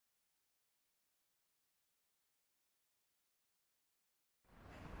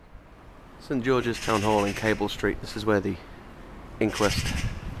St George's Town Hall in Cable Street. This is where the inquest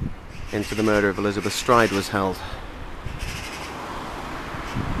into the murder of Elizabeth Stride was held.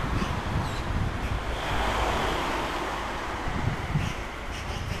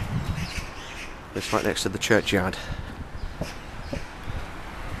 It's right next to the churchyard.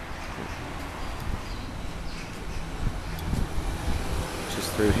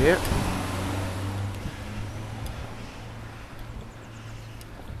 Just through here.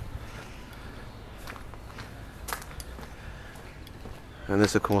 And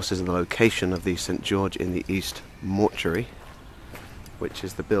this, of course, is the location of the St George in the East mortuary, which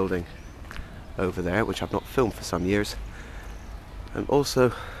is the building over there, which I've not filmed for some years, and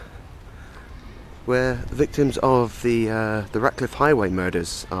also where victims of the Ratcliffe Highway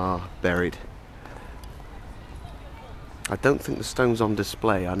murders are buried. I don't think the stone's on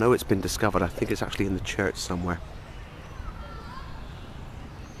display. I know it's been discovered. I think it's actually in the church somewhere.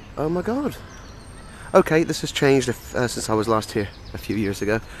 Oh my god. Okay, this has changed since I was last here a few years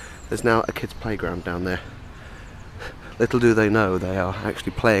ago. There's now a kids' playground down there. Little do they know, they are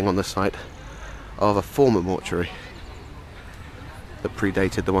actually playing on the site of a former mortuary that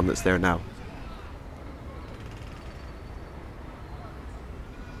predated the one that's there now.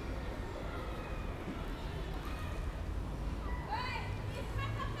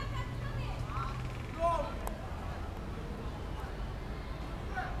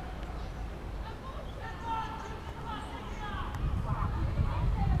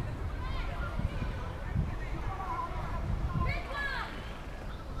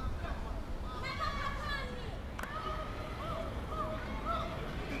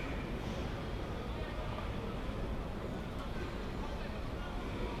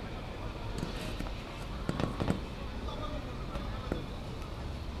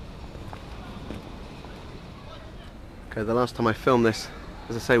 Okay, the last time I filmed this,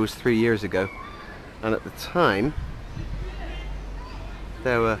 as I say, was 3 years ago, and at the time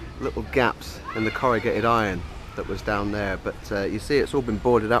there were little gaps in the corrugated iron that was down there, but you see it's all been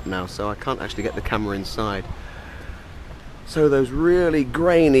boarded up now, so I can't actually get the camera inside. So those really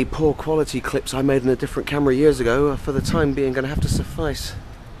grainy, poor quality clips I made in a different camera years ago are for the time being going to have to suffice.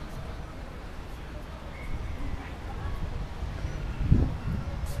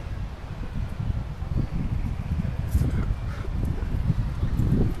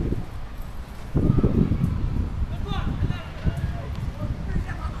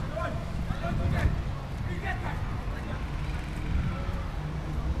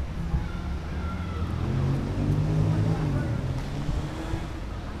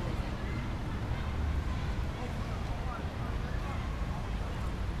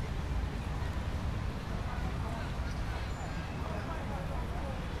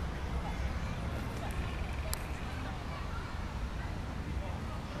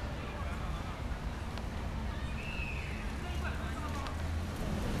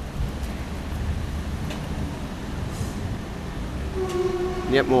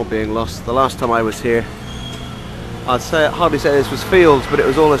 Yep, more being lost. The last time I was here, I'd hardly say this was fields, but it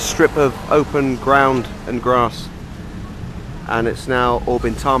was all a strip of open ground and grass, and it's now all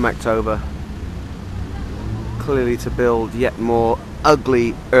been tarmacked over, clearly to build yet more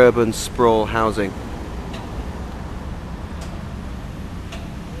ugly urban sprawl housing.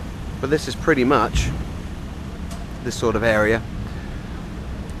 But this is pretty much this sort of area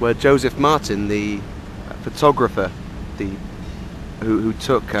where Joseph Martin, the photographer, who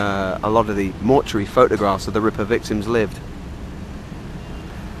took a lot of the mortuary photographs of the Ripper victims, lived.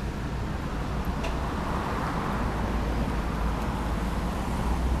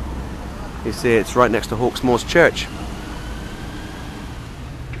 You see, it's right next to Hawksmoor's Church.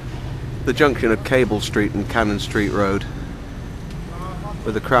 The junction of Cable Street and Cannon Street Road,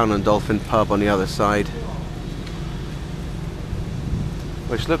 with the Crown and Dolphin pub on the other side,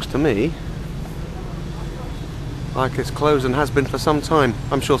 which looks to me like it's closed and has been for some time.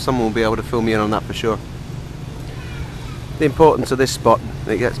 I'm sure someone will be able to fill me in on that for sure. The importance of this spot,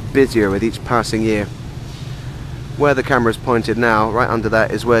 it gets busier with each passing year. Where the camera is pointed now, right under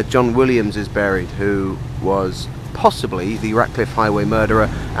that, is where John Williams is buried, who was possibly the Ratcliffe Highway murderer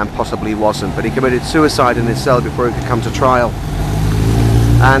and possibly wasn't, but he committed suicide in his cell before he could come to trial.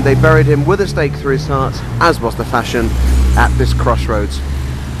 And they buried him with a stake through his heart, as was the fashion at this crossroads.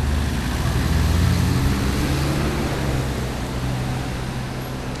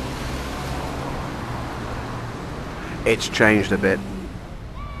 It's changed a bit.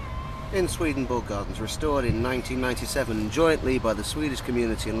 In Swedenborg Gardens, restored in 1997 jointly by the Swedish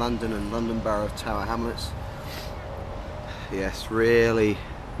community in London and London Borough of Tower Hamlets. Yes, really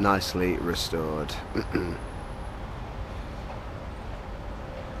nicely restored.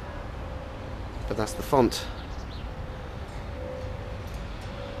 But that's the font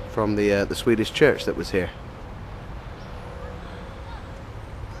from the Swedish church that was here,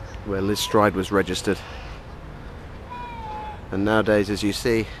 where Liz Stride was registered. And nowadays, as you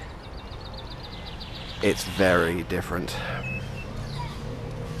see, it's very different.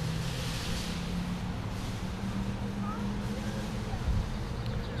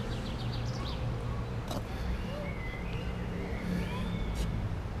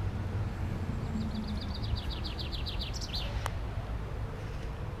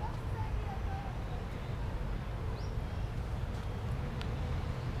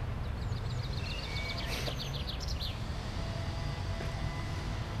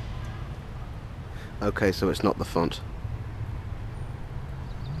 Okay, so it's not the font.